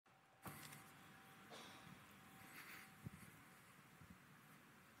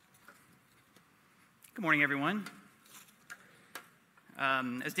Good morning, everyone.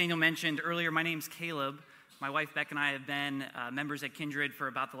 As Daniel mentioned earlier, my name's Caleb. My wife, Beck, and I have been members at Kindred for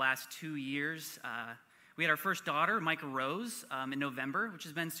about the last 2 years. We had our first daughter, Micah Rose, in November, which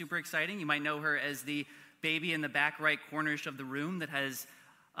has been super exciting. You might know her as the baby in the back right cornerish of the room that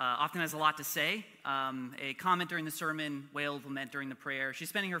often has a lot to say. A comment during the sermon, wail, lament during the prayer. She's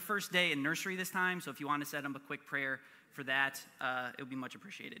spending her first day in nursery this time, so if you want to set up a quick prayer for that, it would be much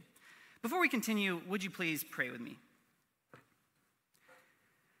appreciated. Before we continue, would you please pray with me?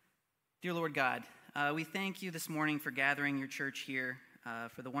 Dear Lord God, we thank you this morning for gathering your church here,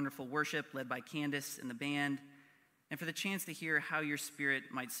 for the wonderful worship led by Candace and the band, and for the chance to hear how your Spirit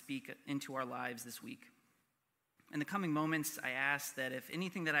might speak into our lives this week. In the coming moments, I ask that if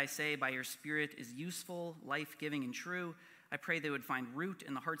anything that I say by your Spirit is useful, life-giving, and true, I pray they would find root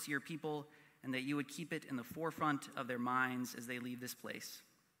in the hearts of your people, and that you would keep it in the forefront of their minds as they leave this place.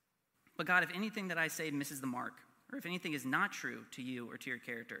 But God, if anything that I say misses the mark, or if anything is not true to you or to your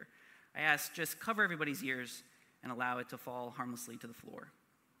character, I ask just cover everybody's ears and allow it to fall harmlessly to the floor.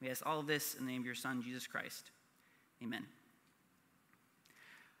 We ask all of this in the name of your Son, Jesus Christ. Amen.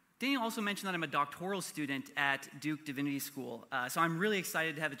 Daniel also mentioned that I'm a doctoral student at Duke Divinity School, so I'm really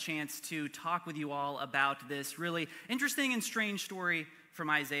excited to have a chance to talk with you all about this really interesting and strange story from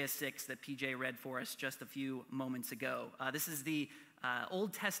Isaiah 6 that PJ read for us just a few moments ago. This is the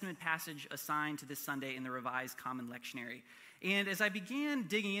Old Testament passage assigned to this Sunday in the Revised Common Lectionary. And as I began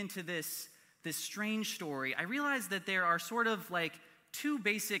digging into this strange story, I realized that there are sort of like two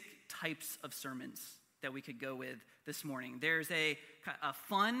basic types of sermons that we could go with this morning. There's a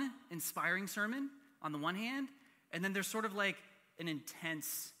fun, inspiring sermon on the one hand, and then there's sort of like an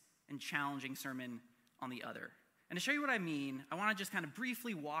intense and challenging sermon on the other. And to show you what I mean, I want to just kind of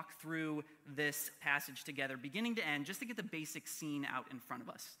briefly walk through this passage together, beginning to end, just to get the basic scene out in front of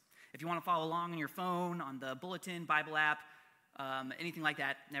us. If you want to follow along on your phone, on the bulletin, Bible app, anything like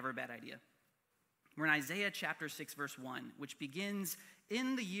that, never a bad idea. We're in Isaiah chapter 6, verse 1, which begins,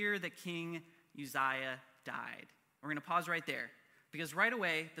 "In the year that King Uzziah died." We're going to pause right there, because right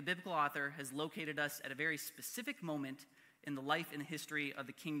away, the biblical author has located us at a very specific moment in the life and history of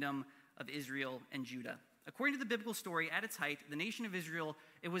the kingdom of Israel and Judah. According to the biblical story, at its height, the nation of Israel,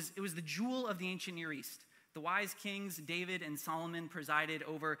 it was the jewel of the ancient Near East. The wise kings David and Solomon presided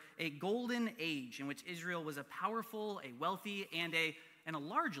over a golden age in which Israel was a powerful, a wealthy, and a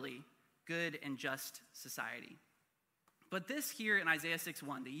largely good and just society. But this here in Isaiah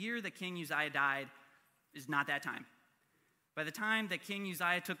 6:1, the year that King Uzziah died, is not that time. By the time that King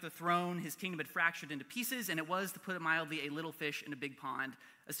Uzziah took the throne, his kingdom had fractured into pieces, and it was, to put it mildly, a little fish in a big pond,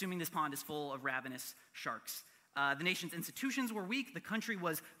 assuming this pond is full of ravenous sharks. The nation's institutions were weak, the country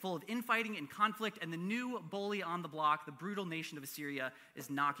was full of infighting and conflict, and the new bully on the block, the brutal nation of Assyria, is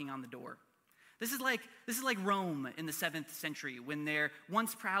knocking on the door. This is like Rome in the 7th century, when their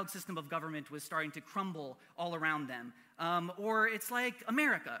once proud system of government was starting to crumble all around them. Or it's like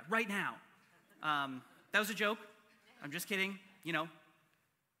America right now. That was a joke. I'm just kidding,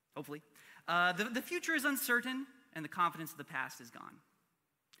 hopefully. The future is uncertain, and the confidence of the past is gone.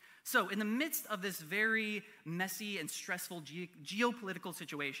 So, in the midst of this very messy and stressful geopolitical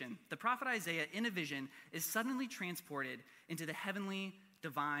situation, the prophet Isaiah, in a vision, is suddenly transported into the heavenly,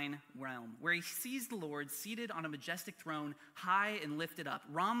 divine realm, where he sees the Lord seated on a majestic throne, high and lifted up.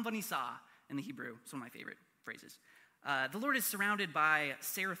 Ram Vanisa in the Hebrew. It's one of my favorite phrases. The Lord is surrounded by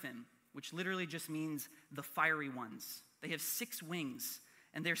seraphim, which literally just means the fiery ones. They have 6 wings,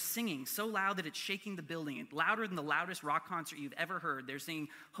 and they're singing so loud that it's shaking the building, and louder than the loudest rock concert you've ever heard. They're singing,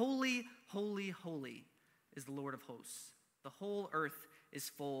 "Holy, holy, holy is the Lord of hosts. The whole earth is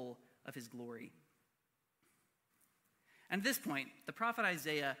full of his glory." And at this point, the prophet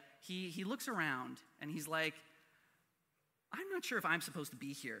Isaiah, he looks around, and he's like, I'm not sure if I'm supposed to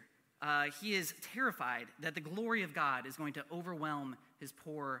be here. He is terrified that the glory of God is going to overwhelm his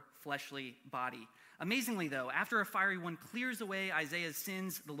poor fleshly body. Amazingly, though, after a fiery one clears away Isaiah's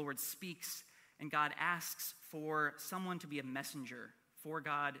sins, the Lord speaks, and God asks for someone to be a messenger for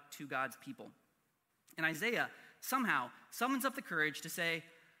God to God's people. And Isaiah somehow summons up the courage to say,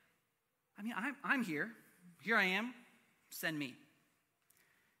 I'm here. Here I am. Send me.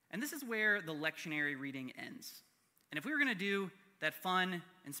 And this is where the lectionary reading ends. And if we were going to do that fun,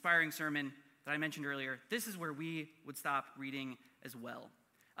 inspiring sermon that I mentioned earlier, this is where we would stop reading as well.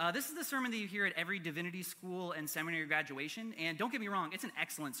 This is the sermon that you hear at every divinity school and seminary graduation, and don't get me wrong, it's an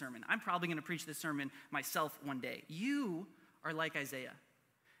excellent sermon. I'm probably going to preach this sermon myself one day. You are like Isaiah,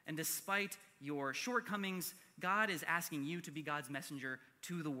 and despite your shortcomings, God is asking you to be God's messenger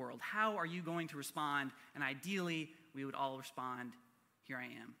to the world. How are you going to respond? And ideally, we would all respond, "Here I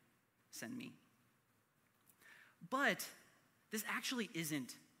am, send me." But this actually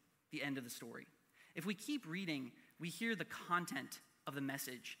isn't the end of the story. If we keep reading, we hear the content of the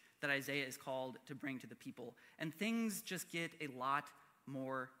message that Isaiah is called to bring to the people, and things just get a lot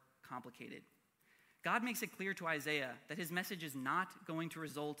more complicated. God makes it clear to Isaiah that his message is not going to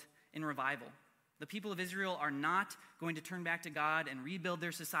result in revival. The people of Israel are not going to turn back to God and rebuild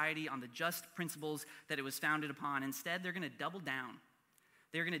their society on the just principles that it was founded upon. Instead, they're going to double down.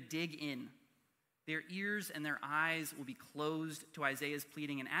 They're going to dig in. Their ears and their eyes will be closed to Isaiah's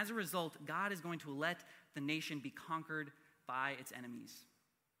pleading, and as a result, God is going to let the nation be conquered by its enemies.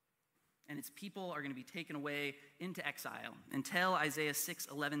 And its people are going to be taken away into exile until Isaiah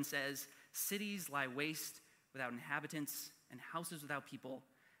 6:11 says, "Cities lie waste without inhabitants and houses without people,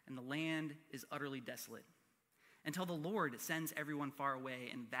 and the land is utterly desolate, until the Lord sends everyone far away,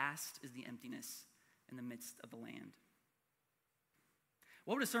 and vast is the emptiness in the midst of the land."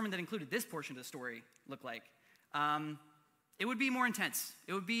 What would a sermon that included this portion of the story look like? It would be more intense.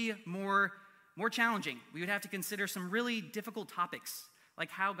 It would be more challenging. We would have to consider some really difficult topics, like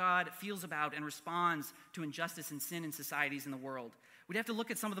how God feels about and responds to injustice and sin in societies in the world. We'd have to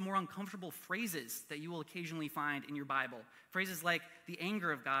look at some of the more uncomfortable phrases that you will occasionally find in your Bible. Phrases like the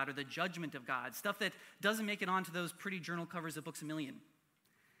anger of God or the judgment of God, stuff that doesn't make it onto those pretty journal covers of Books A Million.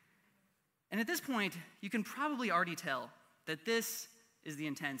 And at this point, you can probably already tell that this is the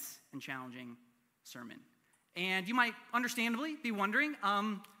intense and challenging sermon. And you might understandably be wondering,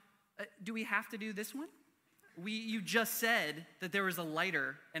 do we have to do this one? You just said that there was a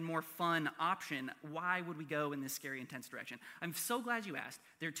lighter and more fun option. Why would we go in this scary, intense direction? I'm so glad you asked.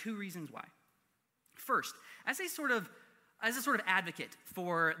 There are two reasons why. First, as a sort of advocate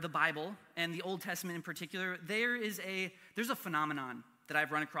for the Bible and the Old Testament in particular, there's a phenomenon that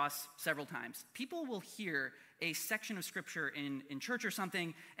I've run across several times. People will hear a section of scripture in church or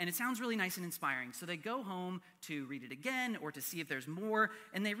something, and it sounds really nice and inspiring. So they go home to read it again or to see if there's more,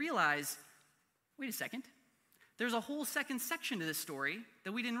 and they realize, wait a second, there's a whole second section to this story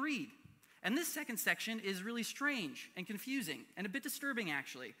that we didn't read. And this second section is really strange and confusing and a bit disturbing,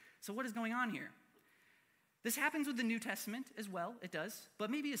 actually. So what is going on here? This happens with the New Testament as well, it does,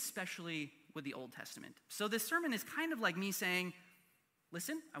 but maybe especially with the Old Testament. So this sermon is kind of like me saying,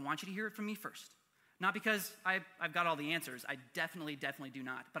 listen, I want you to hear it from me first. Not because I've got all the answers. I definitely do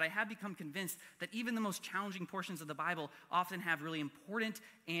not. But I have become convinced that even the most challenging portions of the Bible often have really important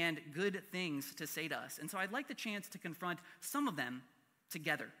and good things to say to us. And so I'd like the chance to confront some of them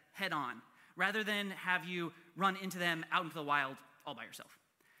together, head on, rather than have you run into them out into the wild all by yourself.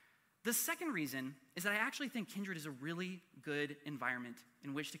 The second reason is that I actually think Kindred is a really good environment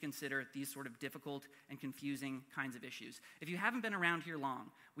in which to consider these sort of difficult and confusing kinds of issues. If you haven't been around here long,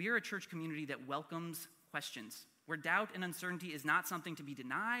 we are a church community that welcomes questions, where doubt and uncertainty is not something to be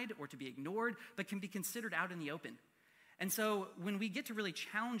denied or to be ignored, but can be considered out in the open. And so when we get to really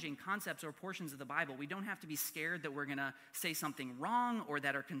challenging concepts or portions of the Bible, we don't have to be scared that we're going to say something wrong or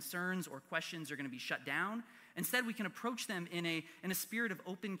that our concerns or questions are going to be shut down. Instead, we can approach them in a spirit of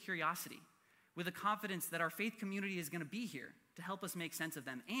open curiosity, with a confidence that our faith community is going to be here to help us make sense of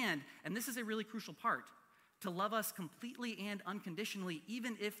them. And this is a really crucial part, to love us completely and unconditionally,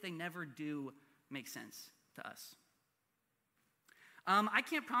 even if they never do make sense to us. I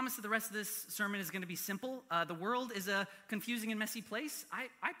can't promise that the rest of this sermon is going to be simple. The world is a confusing and messy place.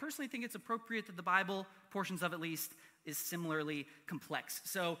 I personally think it's appropriate that the Bible, portions of at least, is similarly complex.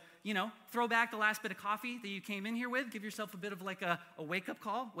 So, throw back the last bit of coffee that you came in here with. Give yourself a bit of like a wake-up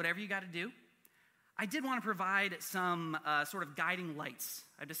call, whatever you got to do. I did want to provide some sort of guiding lights.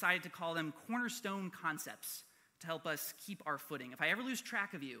 I've decided to call them cornerstone concepts to help us keep our footing. If I ever lose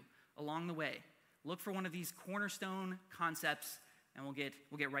track of you along the way, look for one of these cornerstone concepts, and we'll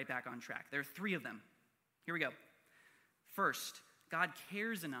get right back on track. There are three of them. Here we go. First, God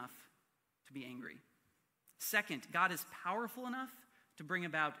cares enough to be angry. Second, God is powerful enough to bring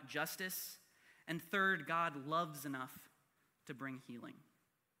about justice. And third, God loves enough to bring healing.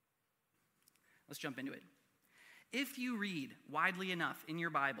 Let's jump into it. If you read widely enough in your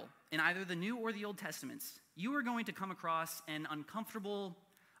Bible, in either the New or the Old Testaments, you are going to come across an uncomfortable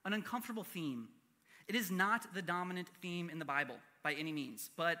theme. It is not the dominant theme in the Bible by any means,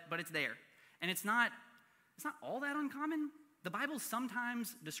 but it's there. And it's not all that uncommon. The Bible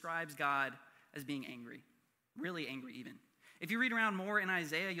sometimes describes God as being angry, really angry even. If you read around more in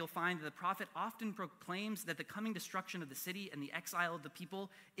Isaiah, you'll find that the prophet often proclaims that the coming destruction of the city and the exile of the people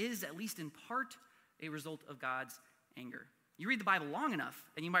is, at least in part, a result of God's anger. You read the Bible long enough,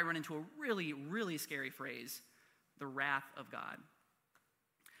 and you might run into a really, really scary phrase, the wrath of God.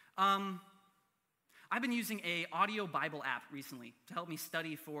 I've been using a audio Bible app recently to help me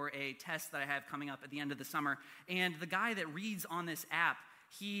study for a test that I have coming up at the end of the summer. And the guy that reads on this app,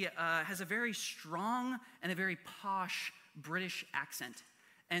 he has a very strong and a very posh British accent.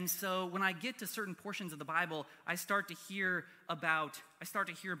 And so when I get to certain portions of the Bible, I start to hear about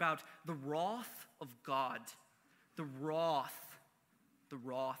the wrath of God. The wrath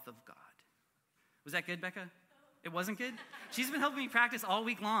of God. Was that good, Becca? It wasn't good? She's been helping me practice all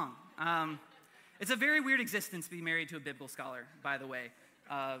week long. It's a very weird existence to be married to a biblical scholar, by the way.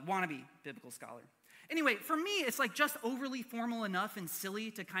 Wannabe biblical scholar. Anyway, for me, it's like just overly formal enough and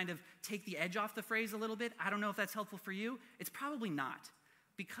silly to kind of take the edge off the phrase a little bit. I don't know if that's helpful for you. It's probably not.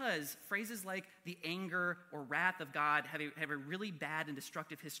 Because phrases like the anger or wrath of God have a really bad and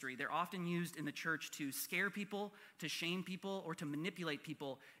destructive history. They're often used in the church to scare people, to shame people, or to manipulate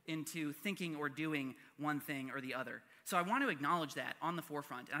people into thinking or doing one thing or the other. So I want to acknowledge that on the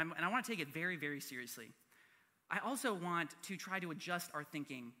forefront, and I want to take it very, very seriously. I also want to try to adjust our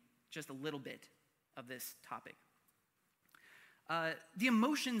thinking just a little bit of this topic. The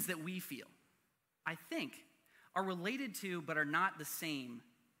emotions that we feel, I think, are related to but are not the same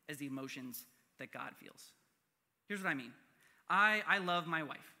as the emotions that God feels. Here's what I mean. I love my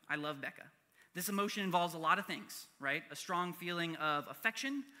wife. I love Becca. This emotion involves a lot of things, right? A strong feeling of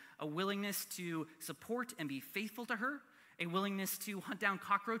affection, a willingness to support and be faithful to her, a willingness to hunt down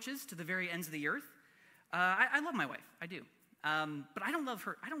cockroaches to the very ends of the earth. I love my wife. I do. But I don't love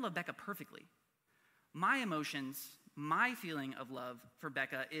her. I don't love Becca perfectly. My emotions, my feeling of love for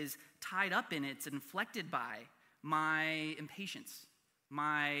Becca is tied up in, it's inflected by my impatience,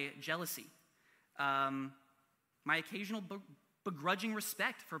 my jealousy, my occasional begrudging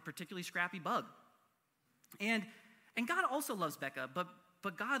respect for a particularly scrappy bug. And God also loves Becca,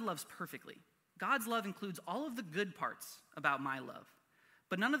 but God loves perfectly. God's love includes all of the good parts about my love,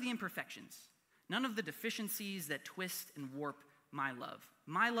 but none of the imperfections, none of the deficiencies that twist and warp my love.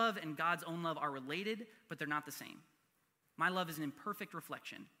 My love and God's own love are related, but they're not the same. My love is an imperfect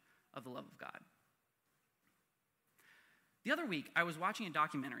reflection of the love of God. The other week, I was watching a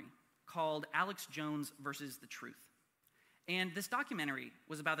documentary called Alex Jones versus the Truth. And this documentary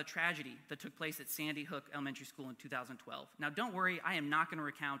was about the tragedy that took place at Sandy Hook Elementary School in 2012. Now, don't worry, I am not going to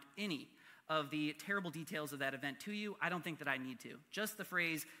recount any of the terrible details of that event to you. I don't think that I need to. Just the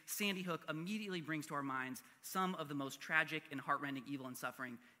phrase Sandy Hook immediately brings to our minds some of the most tragic and heartrending evil and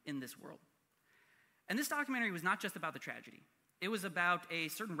suffering in this world. And this documentary was not just about the tragedy. It was about a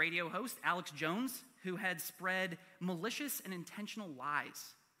certain radio host, Alex Jones, who had spread malicious and intentional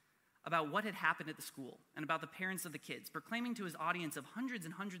lies about what had happened at the school and about the parents of the kids, proclaiming to his audience of hundreds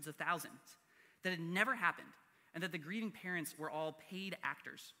and hundreds of thousands that it never happened and that the grieving parents were all paid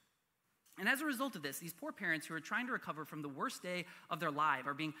actors. And as a result of this, these poor parents who are trying to recover from the worst day of their life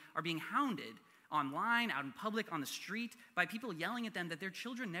are being hounded online, out in public, on the street, by people yelling at them that their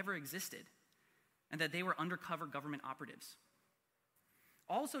children never existed and that they were undercover government operatives.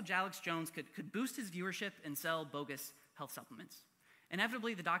 Also, Alex Jones could boost his viewership and sell bogus health supplements.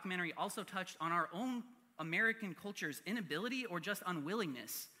 Inevitably, the documentary also touched on our own American culture's inability or just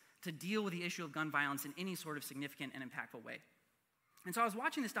unwillingness to deal with the issue of gun violence in any sort of significant and impactful way. And so I was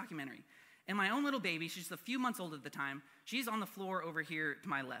watching this documentary, and my own little baby, she's just a few months old at the time, she's on the floor over here to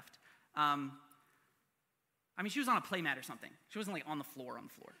my left. She was on a playmat or something. She wasn't like on the floor.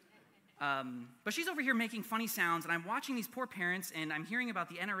 But she's over here making funny sounds, and I'm watching these poor parents, and I'm hearing about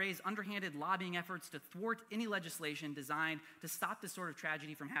the NRA's underhanded lobbying efforts to thwart any legislation designed to stop this sort of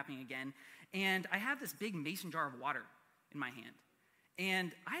tragedy from happening again. And I have this big mason jar of water in my hand,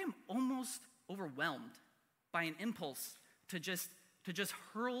 and I am almost overwhelmed by an impulse to just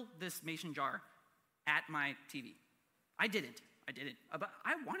hurl this mason jar at my TV. I didn't, but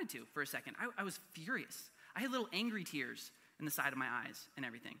I wanted to for a second. I was furious. I had little angry tears in the side of my eyes and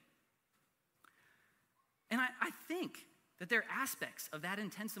everything. And I think that there are aspects of that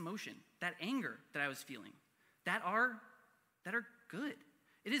intense emotion, that anger that I was feeling, that are good.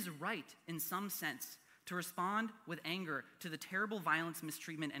 It is right, in some sense, to respond with anger to the terrible violence,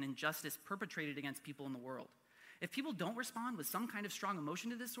 mistreatment, and injustice perpetrated against people in the world. If people don't respond with some kind of strong emotion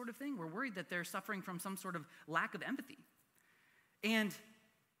to this sort of thing, we're worried that they're suffering from some sort of lack of empathy. And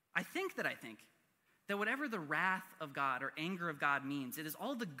I think that whatever the wrath of God or anger of God means, it is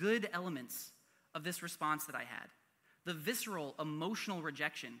all the good elements of this response that I had. The visceral, emotional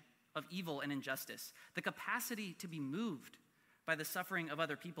rejection of evil and injustice, the capacity to be moved by the suffering of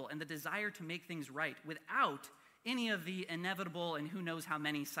other people, and the desire to make things right without any of the inevitable and who knows how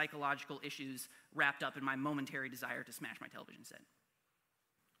many psychological issues wrapped up in my momentary desire to smash my television set.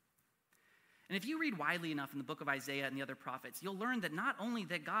 And if you read widely enough in the book of Isaiah and the other prophets, you'll learn that not only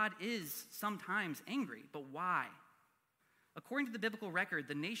that God is sometimes angry, but why. According to the biblical record,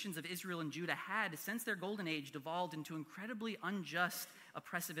 the nations of Israel and Judah had, since their golden age, devolved into incredibly unjust,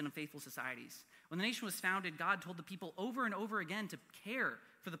 oppressive, and unfaithful societies. When the nation was founded, God told the people over and over again to care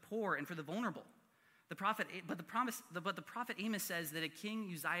for the poor and for the vulnerable. The prophet Amos says that at King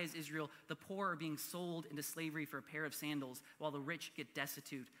Uzziah's Israel, the poor are being sold into slavery for a pair of sandals, while the rich get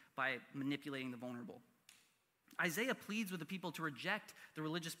destitute by manipulating the vulnerable. Isaiah pleads with the people to reject the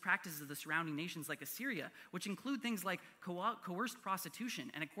religious practices of the surrounding nations like Assyria, which include things like coerced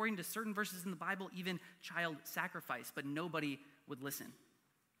prostitution, and according to certain verses in the Bible, even child sacrifice, but nobody would listen.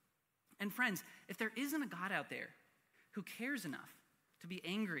 And friends, if there isn't a God out there who cares enough to be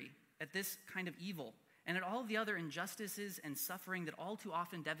angry at this kind of evil and at all the other injustices and suffering that all too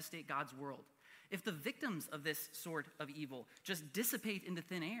often devastate God's world, if the victims of this sort of evil just dissipate into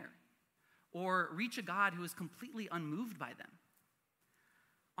thin air or reach a God who is completely unmoved by them,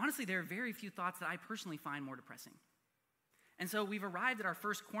 honestly, there are very few thoughts that I personally find more depressing. And so we've arrived at our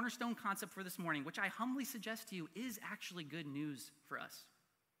first cornerstone concept for this morning, which I humbly suggest to you is actually good news for us,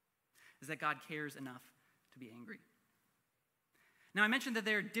 is that God cares enough to be angry. Now, I mentioned that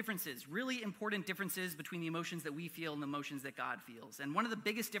there are differences, really important differences between the emotions that we feel and the emotions that God feels. And one of the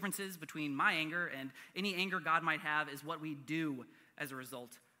biggest differences between my anger and any anger God might have is what we do as a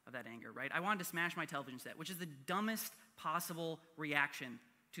result of that anger, right? I wanted to smash my television set, which is the dumbest possible reaction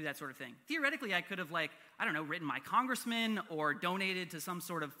to that sort of thing. Theoretically, I could have, written my congressman or donated to some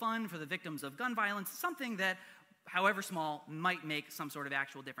sort of fund for the victims of gun violence, something that, however small, might make some sort of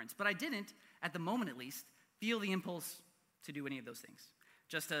actual difference. But I didn't, at the moment at least, feel the impulse to do any of those things,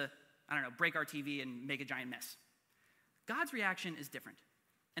 just to, break our TV and make a giant mess. God's reaction is different.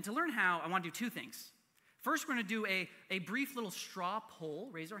 And to learn how, I want to do two things. First, we're going to do a brief little straw poll,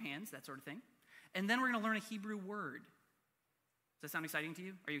 raise our hands, that sort of thing. And then we're going to learn a Hebrew word. Does that sound exciting to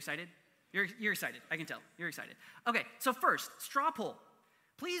you? Are you excited? You're excited. I can tell. You're excited. Okay, so first, straw poll.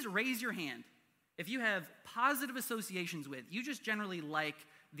 Please raise your hand if you have positive associations with, you just generally like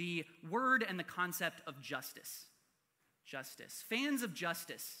the word and the concept of justice. Justice. Fans of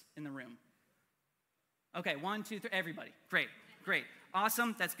justice in the room. Okay, 1, 2, 3, everybody. Great.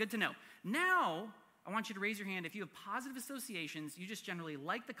 Awesome, that's good to know. Now, I want you to raise your hand if you have positive associations, you just generally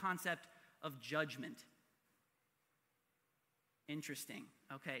like the concept of judgment. Interesting.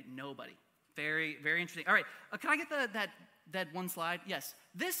 Okay, nobody. Very, very interesting. All right, can I get that one slide? Yes.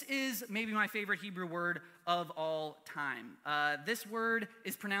 This is maybe my favorite Hebrew word of all time. This word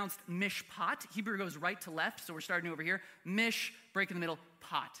is pronounced mishpat. Hebrew goes right to left, so we're starting over here. Mish, break in the middle,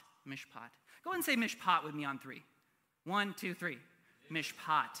 pot. Mishpat. Go ahead and say mishpat with me on 3. 1, 2, 3.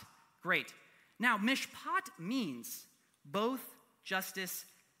 Mishpat. Great. Now, mishpat means both justice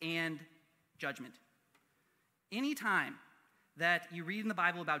and judgment. Anytime that you read in the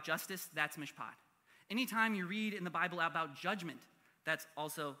Bible about justice, that's mishpat. Anytime you read in the Bible about judgment, that's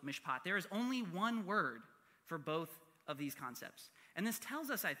also mishpat. There is only one word for both of these concepts. And this tells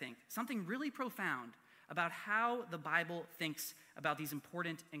us, I think, something really profound about how the Bible thinks about these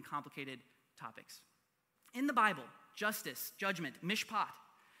important and complicated topics. In the Bible, justice, judgment, mishpat,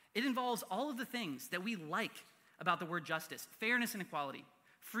 it involves all of the things that we like about the word justice: fairness and equality,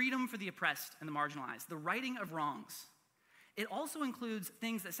 freedom for the oppressed and the marginalized, the righting of wrongs. It also includes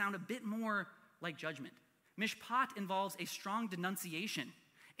things that sound a bit more like judgment. Mishpat involves a strong denunciation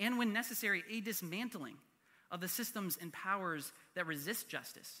and, when necessary, a dismantling of the systems and powers that resist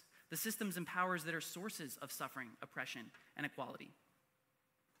justice, the systems and powers that are sources of suffering, oppression, and equality.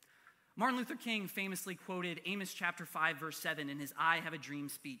 Martin Luther King famously quoted Amos chapter 5, verse 7 in his I Have a Dream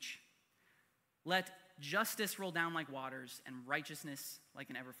speech. Let justice roll down like waters and righteousness like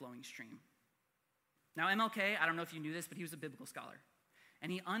an ever-flowing stream. Now, MLK, I don't know if you knew this, but he was a biblical scholar.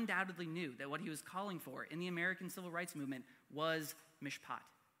 And he undoubtedly knew that what he was calling for in the American Civil Rights Movement was mishpat.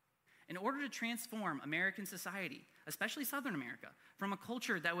 In order to transform American society, especially Southern America, from a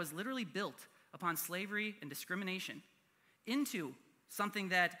culture that was literally built upon slavery and discrimination into something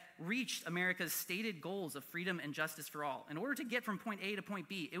that reached America's stated goals of freedom and justice for all, in order to get from point A to point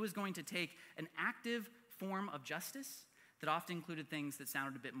B, it was going to take an active form of justice that often included things that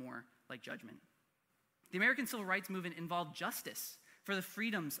sounded a bit more like judgment. The American Civil Rights Movement involved justice for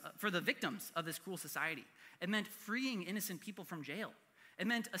the victims of this cruel society. It meant freeing innocent people from jail. It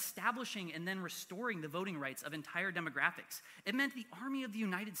meant establishing and then restoring the voting rights of entire demographics. It meant the Army of the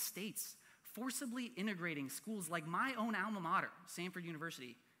United States forcibly integrating schools like my own alma mater, Samford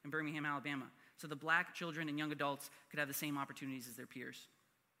University in Birmingham, Alabama, so the black children and young adults could have the same opportunities as their peers.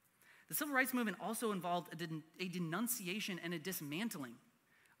 The Civil Rights Movement also involved a denunciation and a dismantling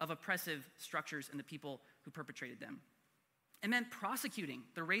of oppressive structures and the people who perpetrated them. It meant prosecuting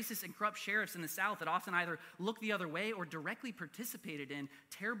the racist and corrupt sheriffs in the South that often either looked the other way or directly participated in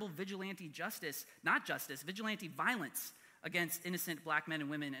terrible vigilante violence against innocent black men and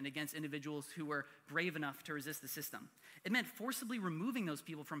women and against individuals who were brave enough to resist the system. It meant forcibly removing those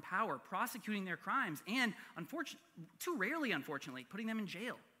people from power, prosecuting their crimes, and too rarely, unfortunately, putting them in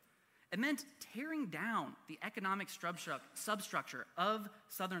jail. It meant tearing down the economic substructure of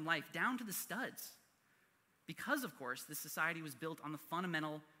Southern life down to the studs. Because, of course, this society was built on the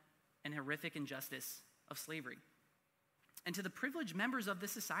fundamental and horrific injustice of slavery. And to the privileged members of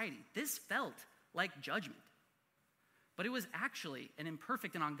this society, this felt like judgment. But it was actually an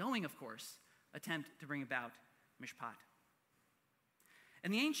imperfect and ongoing, of course, attempt to bring about mishpat.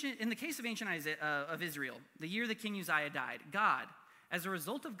 In the case of ancient Israel, the year that King Uzziah died, God, as a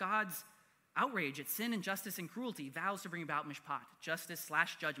result of God's outrage at sin, injustice, and cruelty, vows to bring about mishpat,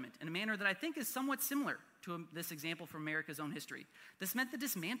 justice/judgment, in a manner that I think is somewhat similar to this example from America's own history. This meant the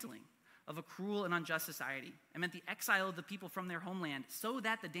dismantling of a cruel and unjust society. It meant the exile of the people from their homeland so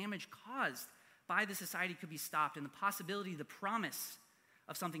that the damage caused by the society could be stopped and the possibility, the promise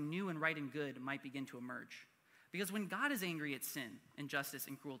of something new and right and good might begin to emerge. Because when God is angry at sin, injustice,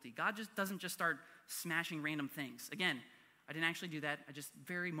 and cruelty, God doesn't just start smashing random things. Again, I didn't actually do that. I just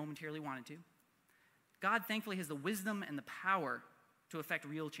very momentarily wanted to. God, thankfully, has the wisdom and the power to effect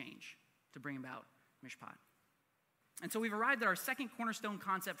real change, to bring about mishpat. And so we've arrived at our second cornerstone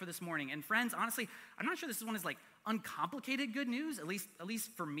concept for this morning. And friends, honestly, I'm not sure this one is like uncomplicated good news, at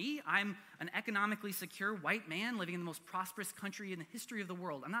least for me. I'm an economically secure white man living in the most prosperous country in the history of the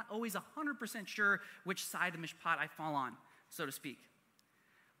world. I'm not always 100% sure which side of mishpat I fall on, so to speak.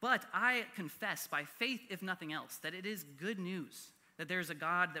 But I confess by faith, if nothing else, that it is good news that there's a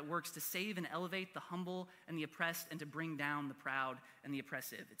God that works to save and elevate the humble and the oppressed and to bring down the proud and the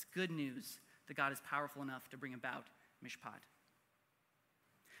oppressive. It's good news that God is powerful enough to bring about mishpat.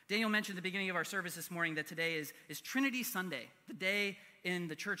 Daniel mentioned at the beginning of our service this morning that today is Trinity Sunday, the day in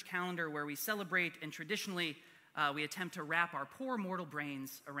the church calendar where we celebrate and traditionally we attempt to wrap our poor mortal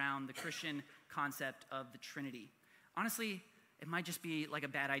brains around the Christian concept of the Trinity. Honestly, it might just be like a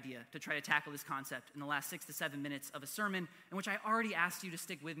bad idea to try to tackle this concept in the last 6 to 7 minutes of a sermon in which I already asked you to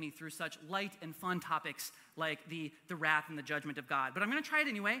stick with me through such light and fun topics like the wrath and the judgment of God. But I'm going to try it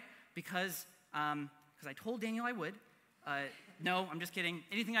anyway because I told Daniel I would. No, I'm just kidding.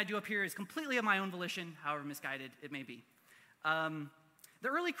 Anything I do up here is completely of my own volition, however misguided it may be. The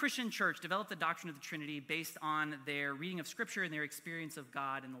early Christian church developed the doctrine of the Trinity based on their reading of Scripture and their experience of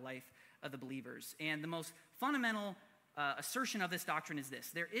God in the life of the believers. And the most fundamental assertion of this doctrine is this: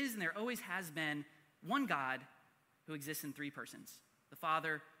 there is and there always has been one God who exists in 3 persons: the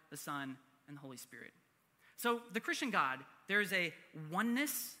Father, the Son, and the Holy Spirit. So the Christian God, there is a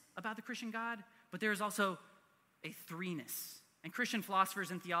oneness about the Christian God, but there is also a threeness. And Christian philosophers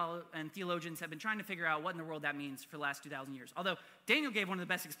and theologians have been trying to figure out what in the world that means for the last 2,000 years. Although Daniel gave one of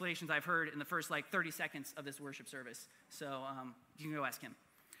the best explanations I've heard in the first 30 seconds of this worship service. So you can go ask him.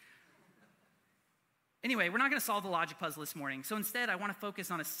 Anyway, we're not going to solve the logic puzzle this morning. So instead, I want to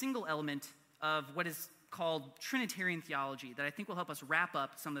focus on a single element of what is called Trinitarian theology that I think will help us wrap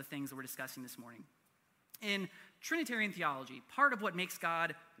up some of the things that we're discussing this morning. In Trinitarian theology, part of what makes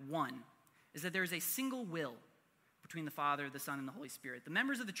God one is that there is a single will between the Father, the Son, and the Holy Spirit. The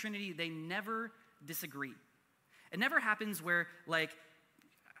members of the Trinity, they never disagree. It never happens where, like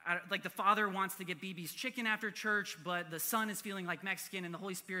the Father wants to get BB's chicken after church, but the Son is feeling like Mexican, and the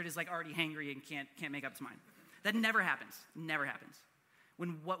Holy Spirit is already hangry and can't make up its mind. That never happens. Never happens.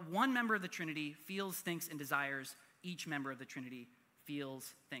 When what one member of the Trinity feels, thinks, and desires, each member of the Trinity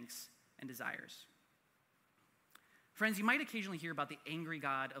feels, thinks, and desires. Friends, you might occasionally hear about the angry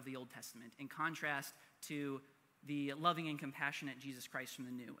God of the Old Testament in contrast to the loving and compassionate Jesus Christ from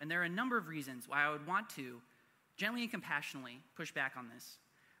the New. And there are a number of reasons why I would want to gently and compassionately push back on this.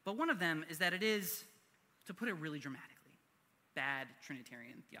 But one of them is that it is, to put it really dramatically, bad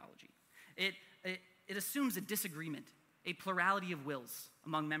Trinitarian theology. It assumes a disagreement, a plurality of wills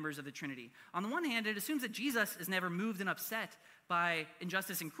among members of the Trinity. On the one hand, it assumes that Jesus is never moved and upset by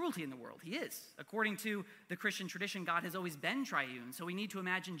injustice and cruelty in the world. He is. According to the Christian tradition, God has always been triune, so we need to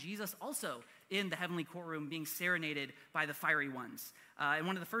imagine Jesus also in the heavenly courtroom being serenaded by the fiery ones. And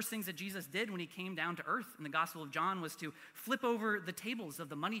one of the first things that Jesus did when he came down to earth in the Gospel of John was to flip over the tables of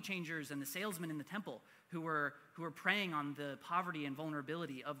the money changers and the salesmen in the temple who were preying on the poverty and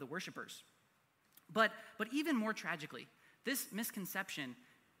vulnerability of the worshipers. But even more tragically, this misconception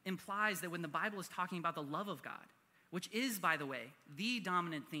implies that when the Bible is talking about the love of God, which is, by the way, the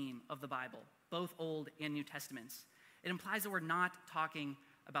dominant theme of the Bible, both Old and New Testaments, it implies that we're not talking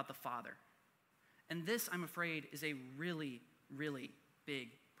about the Father. And this, I'm afraid, is a really, really big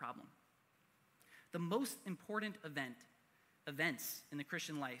problem. The most important events in the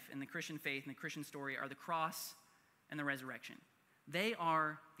Christian life, in the Christian faith, in the Christian story are the cross and the resurrection. They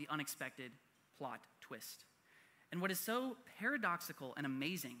are the unexpected plot twist. And what is so paradoxical and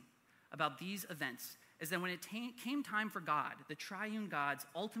amazing about these events is that when it came time for God, the triune God's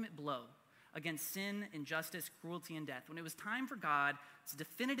ultimate blow against sin, injustice, cruelty, and death, when it was time for God's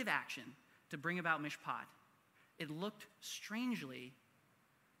definitive action to bring about mishpat, it looked strangely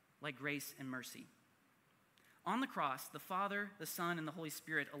like grace and mercy. On the cross, the Father, the Son, and the Holy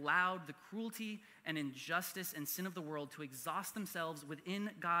Spirit allowed the cruelty and injustice and sin of the world to exhaust themselves within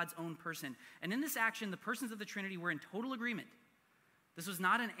God's own person. And in this action, the persons of the Trinity were in total agreement. This was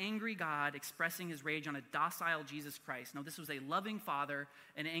not an angry God expressing his rage on a docile Jesus Christ. No, this was a loving Father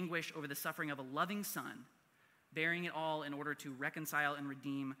in anguish over the suffering of a loving Son, bearing it all in order to reconcile and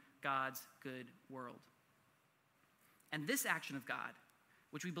redeem God's good world. And this action of God,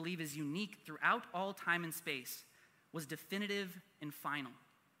 which we believe is unique throughout all time and space, was definitive and final,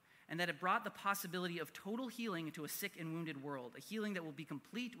 and that it brought the possibility of total healing into a sick and wounded world, a healing that will be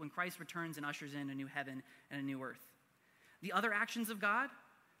complete when Christ returns and ushers in a new heaven and a new earth. The other actions of God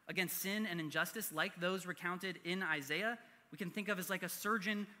against sin and injustice, like those recounted in Isaiah, we can think of as like a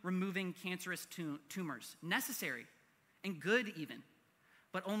surgeon removing cancerous tumors, necessary and good even,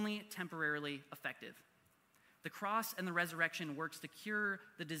 but only temporarily effective. The cross and the resurrection works to cure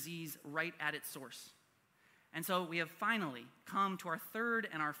the disease right at its source. And so we have finally come to our third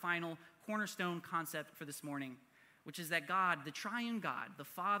and our final cornerstone concept for this morning, which is that God, the triune God, the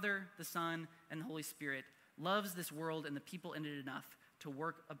Father, the Son, and the Holy Spirit, loves this world and the people in it enough to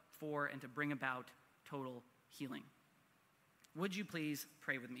work for and to bring about total healing. Would you please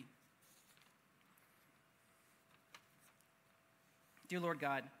pray with me? Dear Lord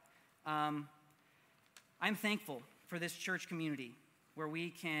God, I'm thankful for this church community where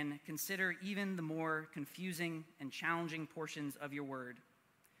we can consider even the more confusing and challenging portions of your word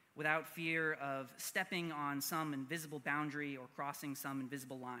without fear of stepping on some invisible boundary or crossing some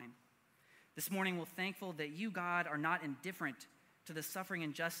invisible line. This morning, we're thankful that you, God, are not indifferent to the suffering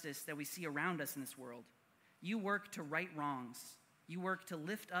and justice that we see around us in this world. You work to right wrongs. You work to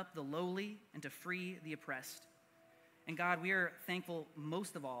lift up the lowly and to free the oppressed. And God, we are thankful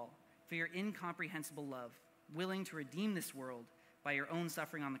most of all for your incomprehensible love, willing to redeem this world by your own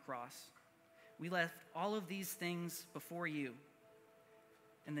suffering on the cross. We left all of these things before you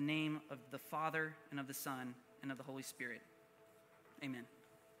in the name of the Father and of the Son and of the Holy Spirit. Amen.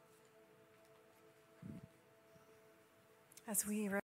 As we